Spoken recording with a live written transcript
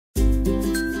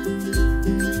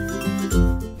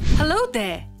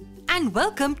there, and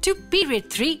welcome to Period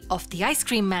 3 of The Ice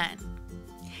Cream Man.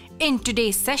 In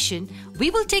today's session, we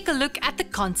will take a look at the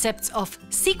concepts of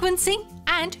sequencing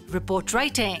and report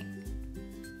writing.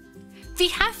 We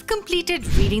have completed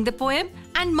reading the poem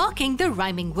and marking the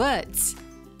rhyming words.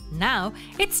 Now,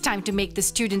 it's time to make the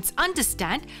students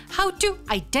understand how to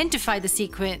identify the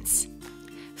sequence.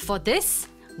 For this,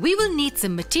 we will need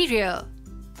some material.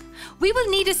 We will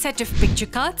need a set of picture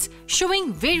cards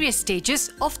showing various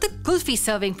stages of the kulfi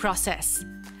serving process.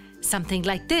 Something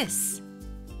like this.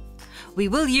 We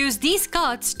will use these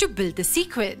cards to build the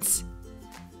sequence.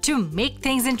 To make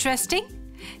things interesting,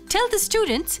 tell the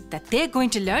students that they're going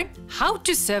to learn how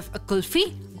to serve a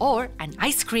kulfi or an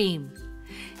ice cream.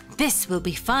 This will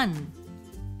be fun.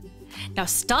 Now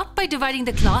start by dividing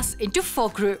the class into 4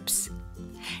 groups.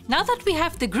 Now that we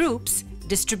have the groups,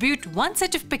 distribute one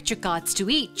set of picture cards to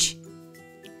each.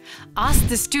 Ask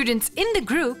the students in the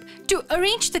group to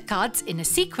arrange the cards in a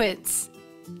sequence.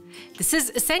 This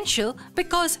is essential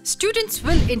because students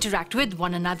will interact with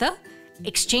one another,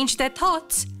 exchange their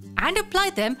thoughts, and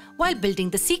apply them while building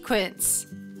the sequence.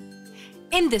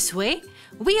 In this way,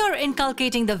 we are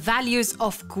inculcating the values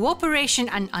of cooperation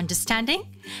and understanding,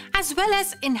 as well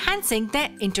as enhancing their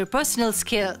interpersonal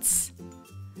skills.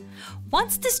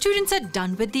 Once the students are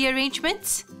done with the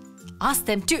arrangements, ask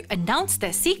them to announce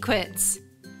their sequence.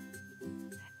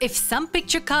 If some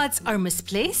picture cards are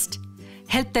misplaced,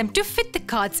 help them to fit the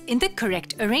cards in the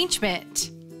correct arrangement.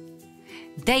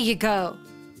 There you go.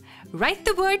 Write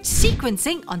the word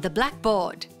sequencing on the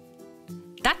blackboard.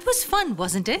 That was fun,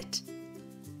 wasn't it?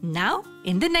 Now,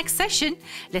 in the next session,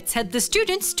 let's help the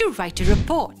students to write a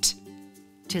report.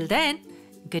 Till then,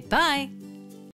 goodbye.